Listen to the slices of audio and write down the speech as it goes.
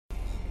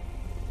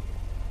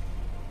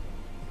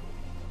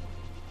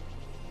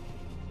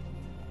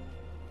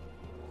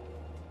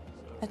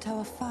At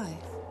Tower 5,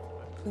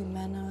 we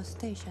man our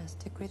stations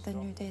to greet the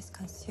new day's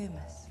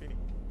consumers.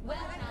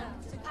 Welcome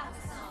to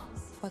Pakistan.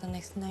 For the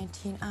next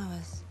 19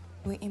 hours,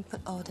 we input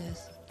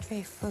orders,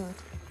 tray food,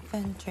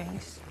 vend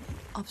drinks,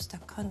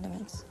 upstock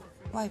condiments,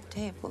 wipe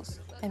tables,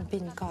 and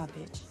bin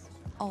garbage,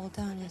 all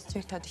done in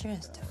strict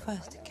adherence to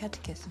First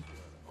Catechism.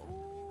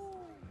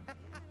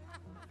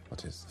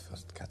 What is the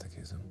First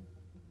Catechism?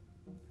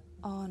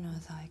 Honor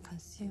thy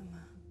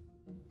consumer.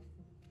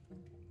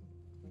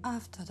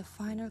 After the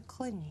final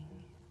cleaning,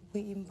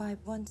 we imbibe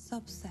one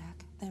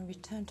sub-sack, then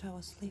return to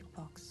our sleep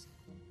box.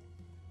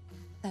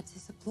 That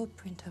is a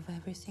blueprint of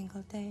every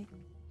single day.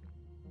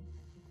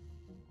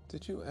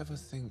 Did you ever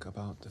think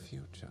about the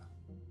future?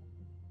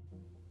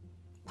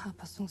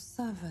 Papa Song's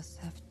servers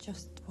have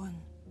just one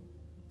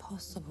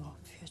possible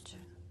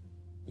future.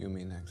 You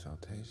mean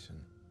exaltation?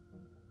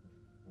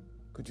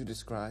 Could you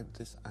describe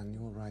this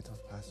annual rite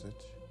of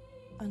passage?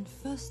 On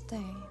first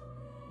day,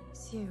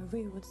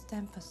 COE would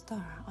stamp a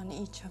star on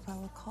each of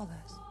our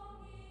collars.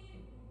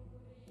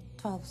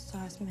 12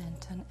 stars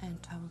meant an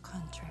end to our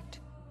contract.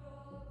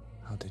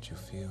 How did you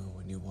feel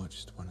when you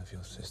watched one of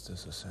your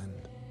sisters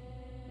ascend?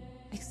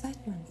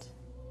 Excitement.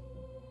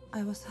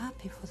 I was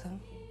happy for them,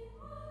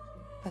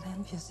 but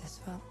envious as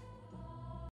well.